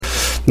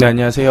네,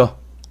 안녕하세요.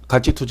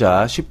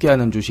 가치투자 쉽게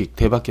하는 주식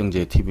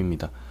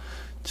대박경제TV입니다.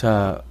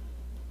 자,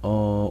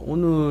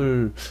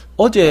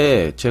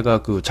 어제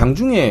제가 그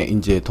장중에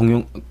이제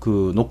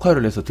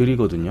녹화를 해서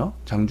드리거든요.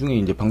 장중에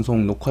이제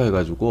방송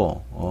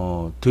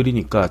녹화해가지고,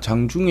 드리니까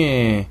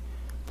장중에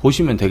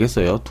보시면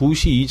되겠어요.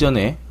 2시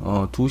이전에,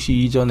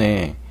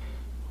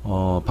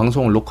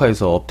 방송을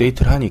녹화해서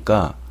업데이트를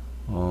하니까,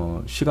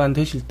 시간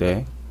되실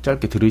때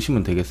짧게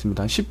들으시면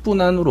되겠습니다. 한 10분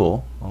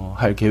안으로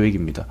할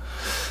계획입니다.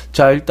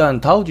 자,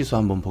 일단 다우지수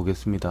한번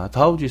보겠습니다.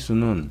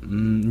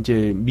 다우지수는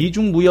이제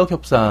미중 무역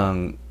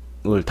협상을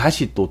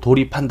다시 또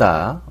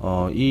돌입한다.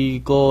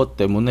 이것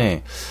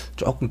때문에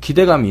조금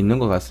기대감이 있는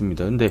것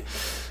같습니다. 근데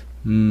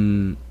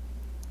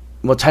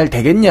뭐 잘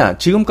되겠냐?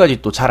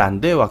 지금까지 또 잘 안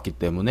돼 왔기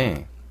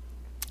때문에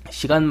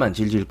시간만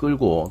질질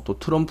끌고 또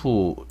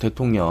트럼프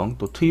대통령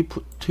또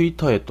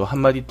트위터에 또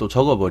한마디 또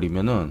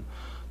적어버리면은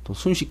또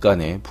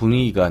순식간에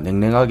분위기가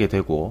냉랭하게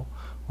되고,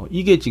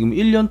 이게 지금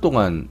 1년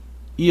동안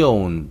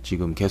이어온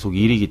지금 계속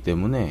일이기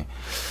때문에,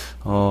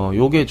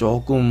 요게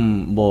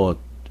조금 뭐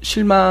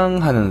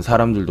실망하는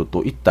사람들도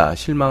또 있다.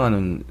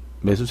 실망하는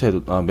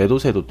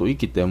매도세도 또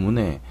있기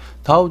때문에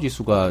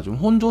다우지수가 좀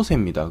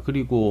혼조세입니다.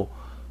 그리고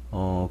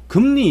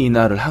금리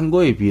인하를 한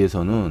거에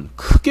비해서는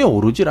크게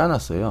오르질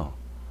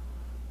않았어요.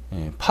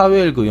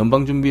 파웰 그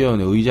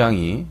연방준비위원회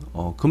의장이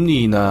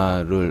금리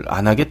인하를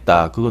안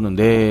하겠다. 그거는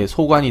내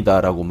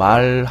소관이다라고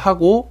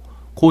말하고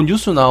그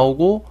뉴스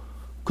나오고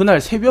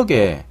그날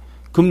새벽에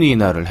금리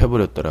인하를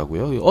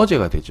해버렸더라고요.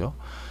 어제가 되죠.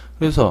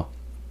 그래서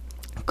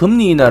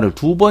금리 인하를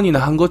 2번이나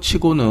한 것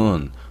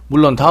치고는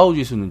물론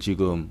다우지수는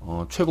지금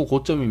최고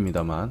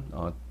고점입니다만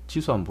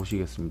지수 한번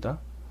보시겠습니다.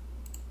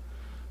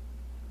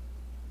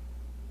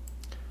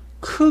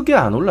 크게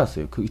안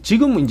올랐어요.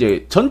 지금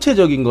이제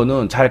전체적인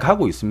거는 잘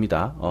가고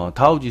있습니다.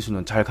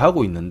 다우지수는 잘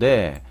가고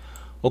있는데,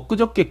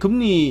 엊그저께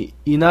금리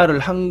인하를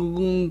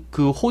한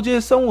그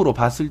호재성으로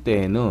봤을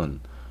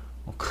때에는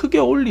크게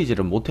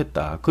올리지를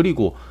못했다.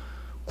 그리고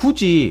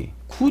굳이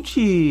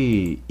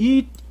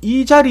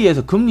이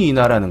자리에서 금리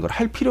인하라는 걸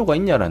할 필요가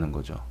있냐라는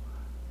거죠.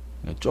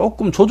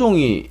 조금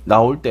조정이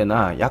나올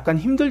때나 약간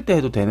힘들 때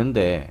해도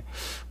되는데,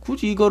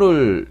 굳이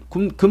이거를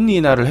금리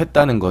인하를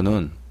했다는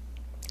거는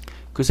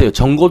글쎄요,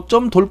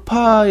 전고점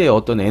돌파의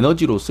어떤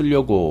에너지로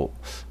쓰려고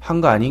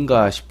한 거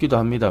아닌가 싶기도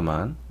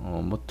합니다만,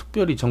 뭐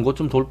특별히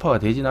전고점 돌파가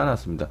되진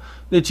않았습니다.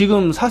 근데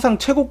지금 사상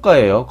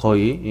최고가예요,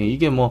 거의.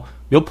 이게 뭐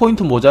몇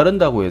포인트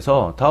모자른다고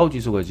해서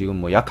다우지수가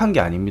지금 뭐 약한 게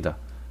아닙니다.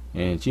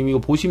 지금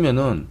이거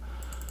보시면은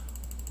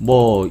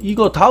뭐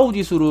이거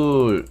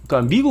다우지수를,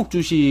 그러니까 미국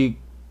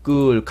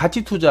주식을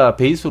가치투자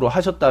베이스로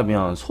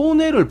하셨다면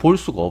손해를 볼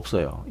수가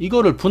없어요.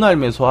 이거를 분할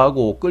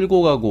매수하고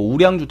끌고 가고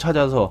우량주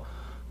찾아서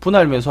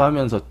분할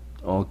매수하면서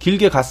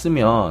길게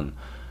갔으면,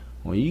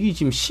 이게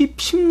지금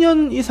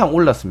 10년 이상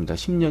올랐습니다.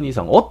 10년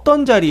이상.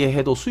 어떤 자리에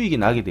해도 수익이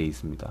나게 돼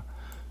있습니다.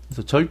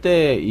 그래서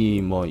절대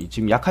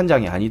지금 약한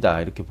장이 아니다.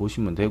 이렇게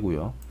보시면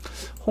되고요.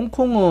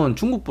 홍콩은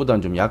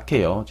중국보다는 좀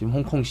약해요. 지금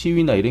홍콩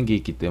시위나 이런 게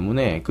있기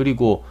때문에.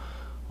 그리고,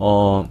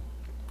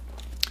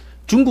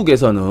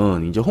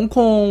 중국에서는 이제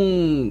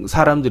홍콩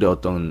사람들의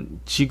어떤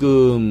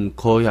지금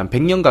거의 한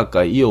 100년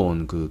가까이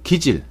이어온 그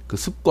기질, 그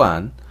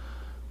습관,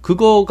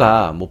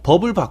 그거가 뭐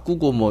법을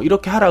바꾸고 뭐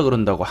이렇게 하라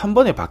그런다고 한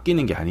번에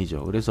바뀌는 게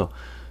아니죠. 그래서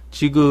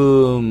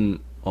지금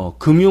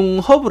금융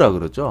허브라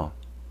그러죠.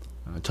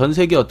 전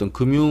세계 어떤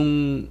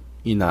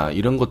금융이나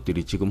이런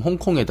것들이 지금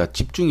홍콩에다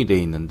집중이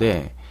돼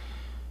있는데,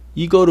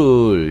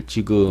 이거를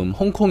지금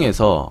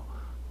홍콩에서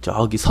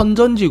저기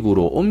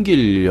선전지구로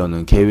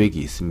옮기려는 계획이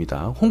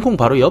있습니다. 홍콩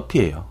바로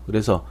옆이에요.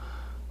 그래서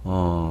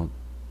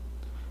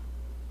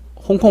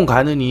홍콩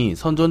가느니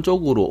선전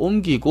쪽으로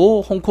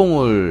옮기고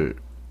홍콩을,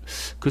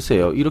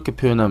 글쎄요, 이렇게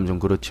표현하면 좀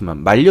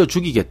그렇지만 말려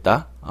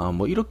죽이겠다,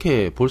 뭐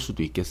이렇게 볼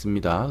수도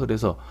있겠습니다.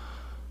 그래서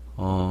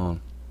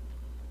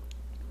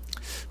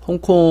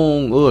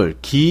홍콩을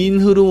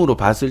긴 흐름으로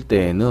봤을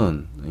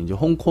때에는 이제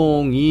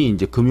홍콩이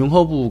이제 금융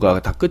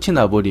허브가 다 끝이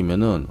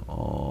나버리면은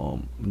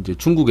이제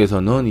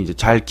중국에서는 이제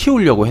잘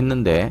키우려고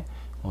했는데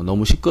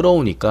너무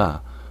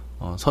시끄러우니까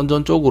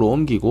선전 쪽으로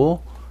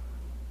옮기고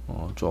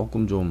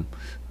조금 좀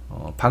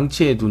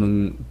방치해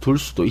둘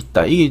수도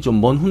있다. 이게 좀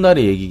먼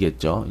훗날의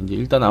얘기겠죠. 이제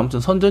일단 아무튼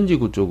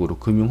선전지구 쪽으로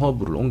금융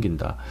허브를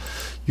옮긴다.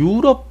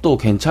 유럽도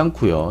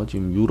괜찮고요.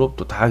 지금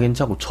유럽도 다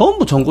괜찮고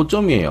전부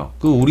전고점이에요.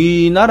 그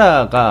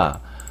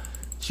우리나라가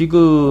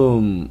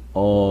지금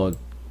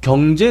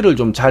경제를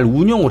좀 잘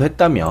운용을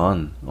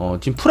했다면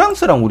지금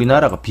프랑스랑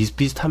우리나라가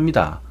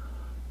비슷비슷합니다.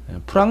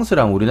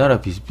 프랑스랑 우리나라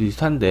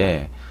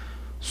비슷비슷한데,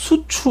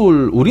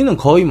 우리는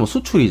거의 뭐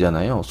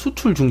수출이잖아요.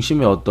 수출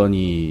중심의 어떤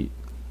이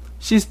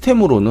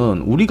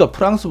시스템으로는 우리가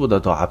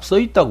프랑스보다 더 앞서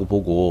있다고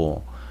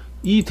보고,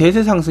 이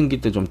대세 상승기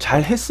때 좀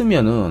잘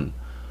했으면은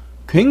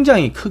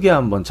굉장히 크게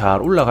한번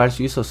잘 올라갈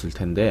수 있었을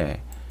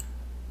텐데,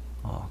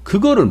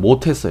 그거를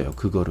못 했어요.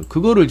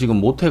 그거를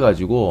지금 못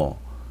해가지고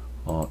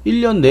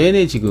 1년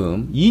내내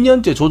지금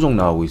 2년째 조정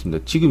나오고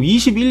있습니다. 지금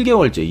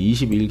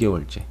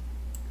 21개월째.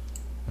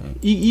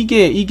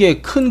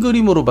 이게 큰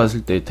그림으로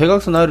봤을 때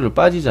대각선 아래로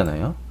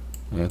빠지잖아요.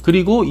 예,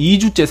 그리고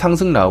 2주째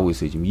상승 나오고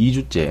있어요. 지금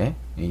 2주째.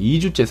 예,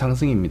 2주째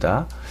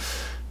상승입니다.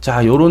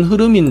 자, 요런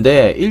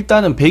흐름인데,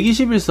 일단은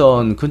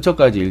 121선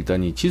근처까지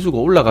일단 이 지수가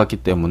올라갔기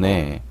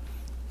때문에,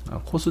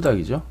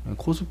 코스닥이죠.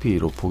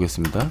 코스피로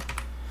보겠습니다.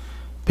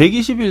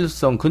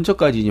 121선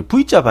근처까지 이제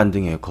V자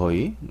반등이에요.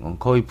 거의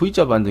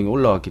V자 반등이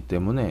올라왔기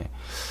때문에,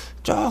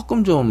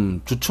 조금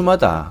좀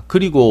주춤하다.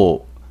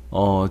 그리고,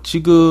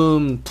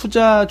 지금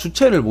투자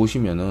주체를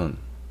보시면,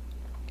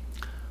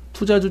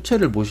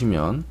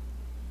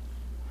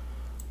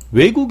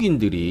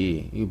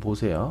 외국인들이, 이거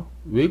보세요.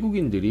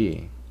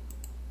 외국인들이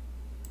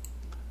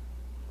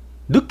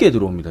늦게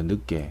들어옵니다.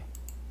 늦게.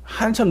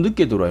 한참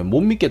늦게 들어와요. 못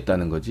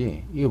믿겠다는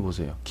거지. 이거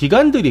보세요.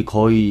 기관들이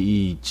거의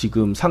이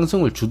지금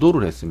상승을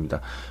주도를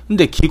했습니다.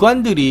 근데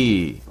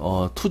기관들이,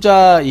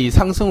 투자 이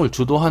상승을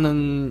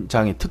주도하는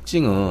장의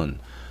특징은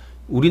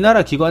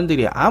우리나라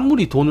기관들이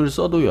아무리 돈을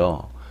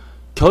써도요,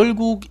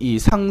 결국 이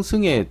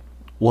상승의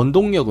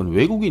원동력은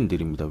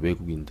외국인들입니다.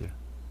 외국인들.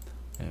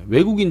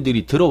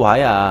 외국인들이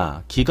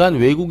들어와야, 기관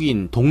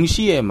외국인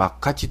동시에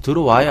막 같이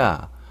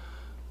들어와야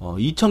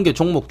 2,000개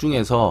종목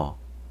중에서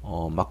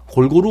막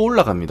골고루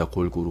올라갑니다.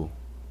 골고루.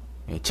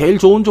 제일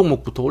좋은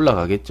종목부터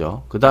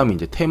올라가겠죠. 그 다음에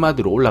이제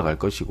테마대로 올라갈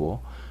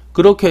것이고,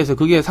 그렇게 해서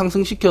그게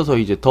상승시켜서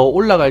이제 더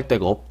올라갈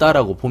데가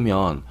없다라고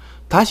보면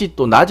다시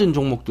또 낮은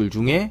종목들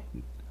중에,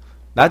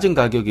 낮은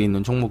가격에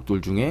있는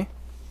종목들 중에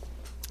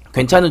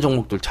괜찮은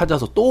종목들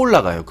찾아서 또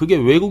올라가요. 그게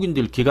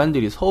외국인들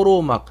기관들이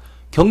서로 막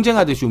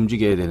경쟁하듯이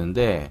움직여야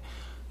되는데,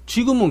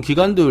 지금은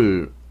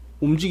기관들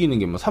움직이는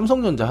게 뭐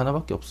삼성전자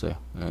하나밖에 없어요.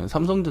 예,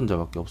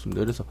 삼성전자밖에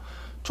없습니다. 그래서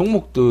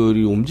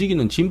종목들이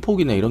움직이는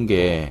진폭이나 이런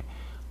게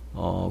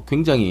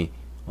굉장히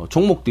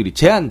종목들이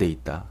제한돼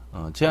있다.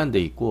 제한돼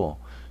있고,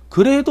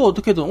 그래도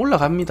어떻게든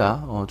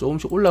올라갑니다.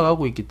 조금씩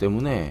올라가고 있기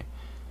때문에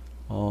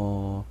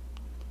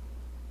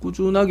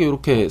꾸준하게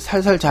이렇게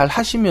살살 잘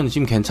하시면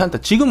지금 괜찮다.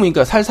 지금은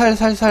그러니까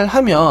살살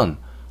하면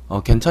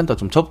괜찮다.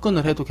 좀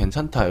접근을 해도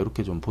괜찮다.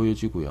 이렇게 좀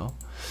보여지고요.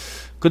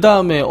 그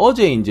다음에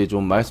어제 이제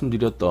좀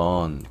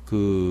말씀드렸던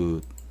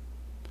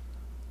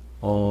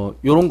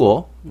요런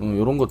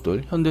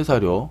것들,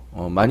 현대사료,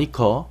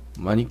 마니커,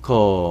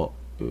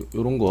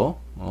 요런 거,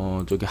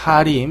 저기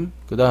하림,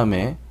 그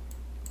다음에,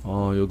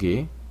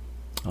 여기,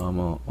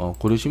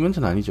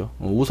 고려시멘트는 아니죠.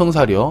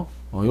 우성사료,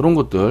 요런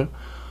것들,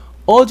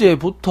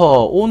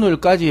 어제부터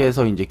오늘까지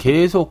해서 이제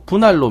계속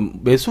분할로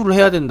매수를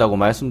해야 된다고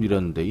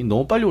말씀드렸는데, 이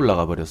너무 빨리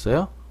올라가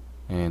버렸어요.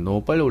 예,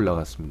 너무 빨리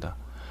올라갔습니다.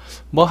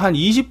 뭐 한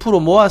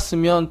 20%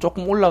 모았으면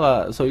조금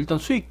올라가서 일단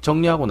수익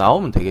정리하고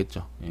나오면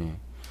되겠죠. 예.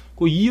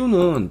 그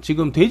이유는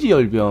지금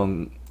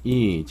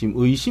돼지열병이 지금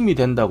의심이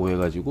된다고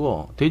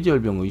해가지고,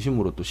 돼지열병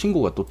의심으로 또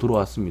신고가 또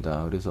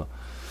들어왔습니다. 그래서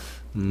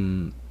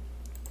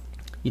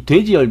이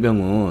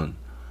돼지열병은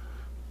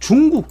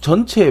중국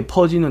전체에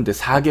퍼지는데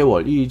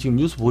 4개월, 이 지금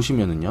뉴스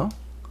보시면은요,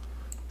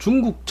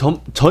 중국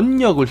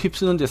전역을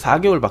휩쓰는데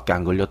 4개월밖에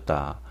안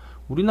걸렸다.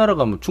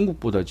 우리나라가 뭐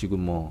중국보다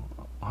지금 뭐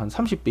한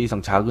 30배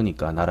이상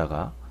작으니까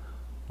나라가,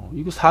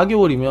 이거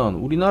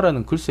 4개월이면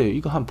우리나라는 글쎄요,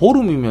 이거 한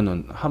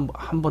보름이면은 한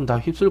번 다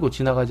휩쓸고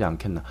지나가지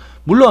않겠나.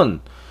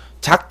 물론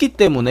작기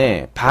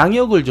때문에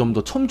방역을 좀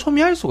더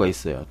촘촘히 할 수가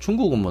있어요.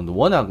 중국은 뭐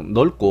워낙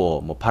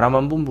넓고 뭐 바람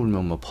한 번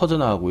불면 뭐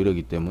퍼져나가고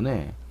이러기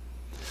때문에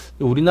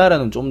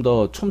우리나라는 좀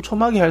더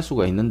촘촘하게 할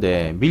수가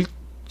있는데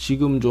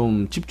지금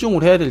좀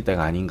집중을 해야 될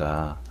때가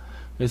아닌가.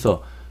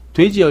 그래서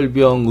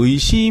돼지열병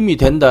의심이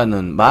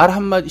된다는 말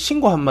한마디,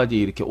 신고 한마디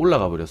이렇게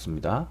올라가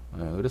버렸습니다.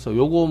 그래서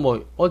요거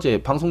뭐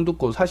어제 방송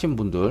듣고 사신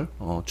분들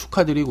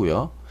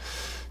축하드리고요.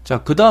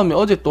 자, 그 다음에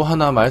어제 또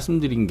하나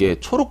말씀드린 게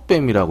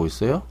초록뱀이라고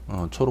있어요.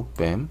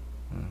 초록뱀.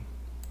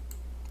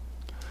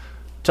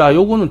 자,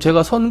 요거는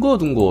제가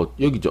선거둔 곳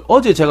여기죠.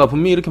 어제 제가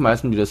분명히 이렇게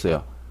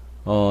말씀드렸어요.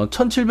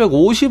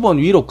 1750원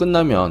위로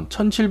끝나면,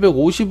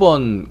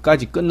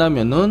 1750원까지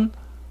끝나면은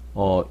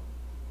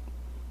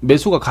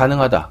매수가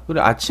가능하다.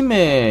 그래,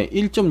 아침에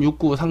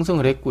 1.69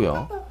 상승을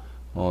했고요.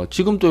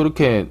 지금 또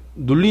이렇게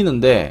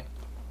눌리는데,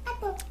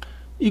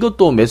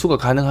 이것도 매수가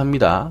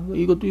가능합니다.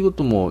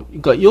 이것도 뭐,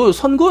 그러니까 요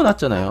선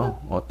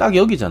그어놨잖아요. 딱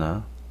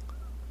여기잖아.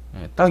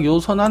 예, 딱 요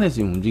선 안에서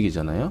지금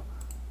움직이잖아요.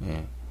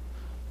 예.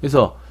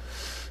 그래서,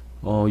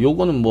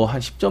 요거는 뭐 한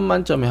 10점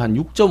만점에 한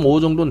 6.5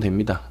 정도는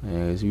됩니다. 예,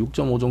 그래서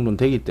 6.5 정도는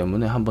되기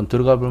때문에 한번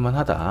들어가 볼만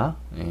하다.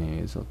 예,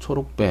 그래서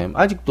초록뱀.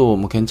 아직도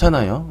뭐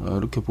괜찮아요.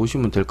 이렇게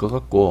보시면 될 것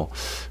같고,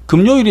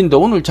 금요일인데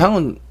오늘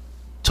장은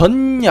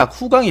전약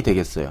후강이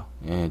되겠어요.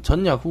 예,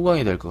 전약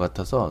후강이 될 것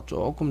같아서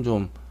조금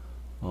좀,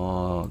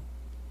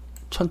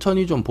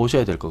 천천히 좀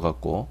보셔야 될 것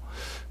같고,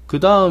 그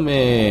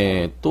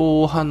다음에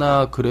또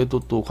하나 그래도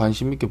또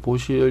관심 있게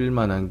보실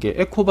만한 게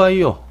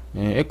에코바이오.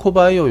 예,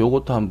 에코바이오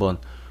요것도 한번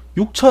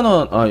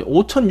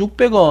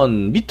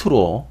 5,600원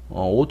밑으로,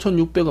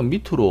 5,600원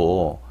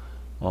밑으로,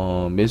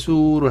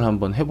 매수를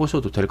한번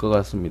해보셔도 될 것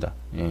같습니다.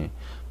 예.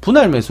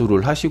 분할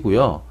매수를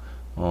하시고요.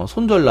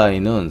 손절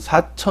라인은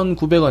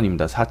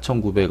 4,900원입니다.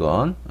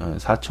 4,900원.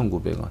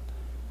 4,900원.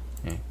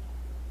 예.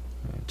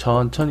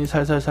 천천히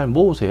살살살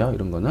모으세요.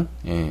 이런 거는.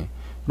 예.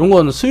 이런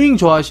거는 스윙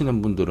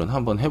좋아하시는 분들은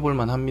한번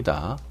해볼만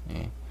합니다.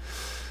 예.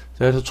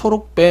 그래서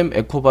초록뱀,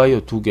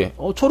 에코바이오 2개.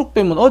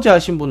 초록뱀은 어제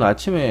하신 분은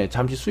아침에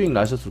잠시 수익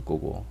나셨을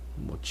거고,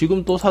 뭐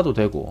지금 또 사도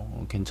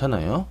되고,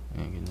 괜찮아요.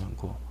 예,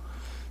 괜찮고.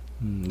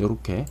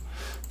 요렇게.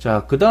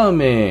 자, 그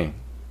다음에,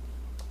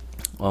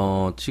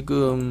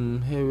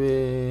 지금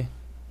해외,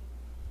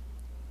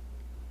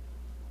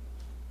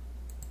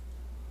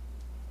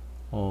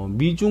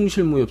 미중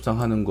실무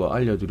협상 하는 거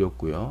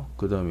알려드렸고요.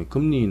 그 다음에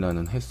금리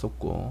인하는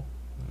했었고,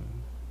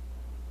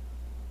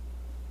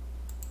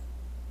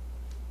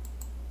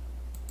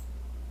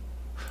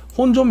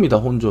 혼조입니다,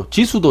 혼조.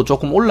 지수도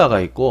조금 올라가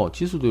있고,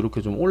 지수도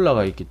이렇게 좀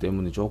올라가 있기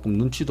때문에 조금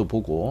눈치도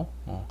보고,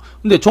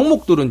 근데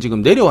종목들은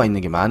지금 내려와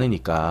있는 게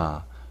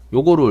많으니까,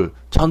 요거를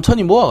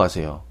천천히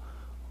모아가세요.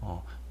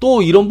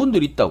 또 이런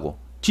분들이 있다고.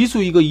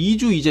 지수 이거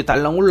 2주 이제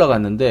달랑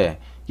올라갔는데,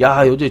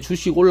 야, 요새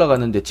주식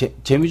올라갔는데,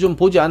 재미 좀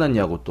보지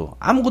않았냐고 또.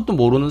 아무것도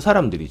모르는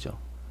사람들이죠.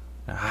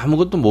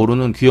 아무것도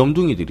모르는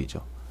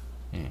귀염둥이들이죠.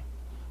 예.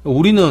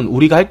 우리는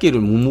우리가 할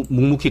길을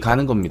묵묵히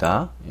가는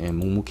겁니다. 예,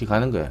 묵묵히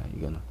가는 거야,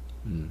 이거는.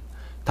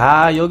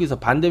 다 여기서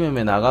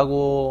반대매매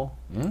나가고,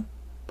 예?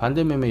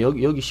 반대매매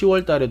여기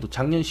 10월 달에도,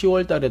 작년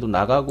 10월 달에도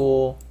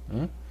나가고,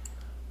 예?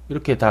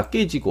 이렇게 다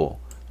깨지고,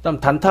 그 다음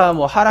단타,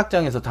 뭐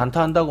하락장에서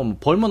단타 한다고 뭐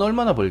벌면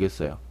얼마나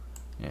벌겠어요.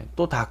 예,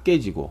 또 다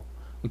깨지고.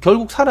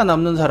 결국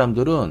살아남는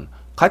사람들은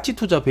가치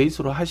투자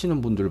베이스로 하시는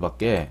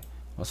분들밖에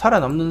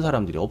살아남는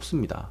사람들이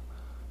없습니다.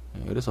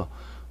 예, 그래서,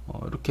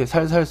 이렇게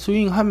살살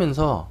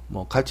스윙하면서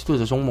뭐 가치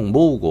투자 종목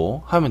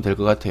모으고 하면 될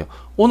것 같아요.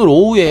 오늘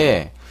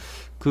오후에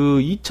그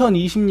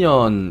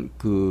 2020년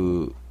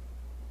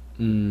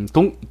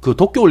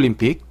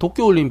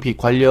도쿄올림픽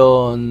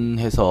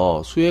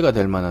관련해서 수혜가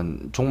될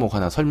만한 종목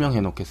하나 설명해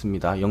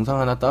놓겠습니다.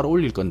 영상 하나 따로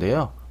올릴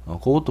건데요.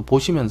 그것도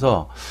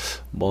보시면서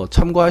뭐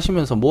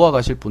참고하시면서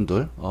모아가실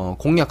분들,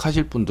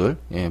 공략하실 분들,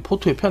 예,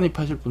 포트에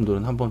편입하실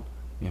분들은 한번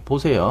예,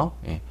 보세요.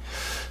 예.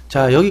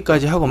 자,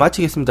 여기까지 하고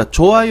마치겠습니다.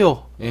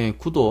 좋아요, 예,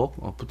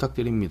 구독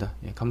부탁드립니다.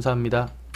 예, 감사합니다.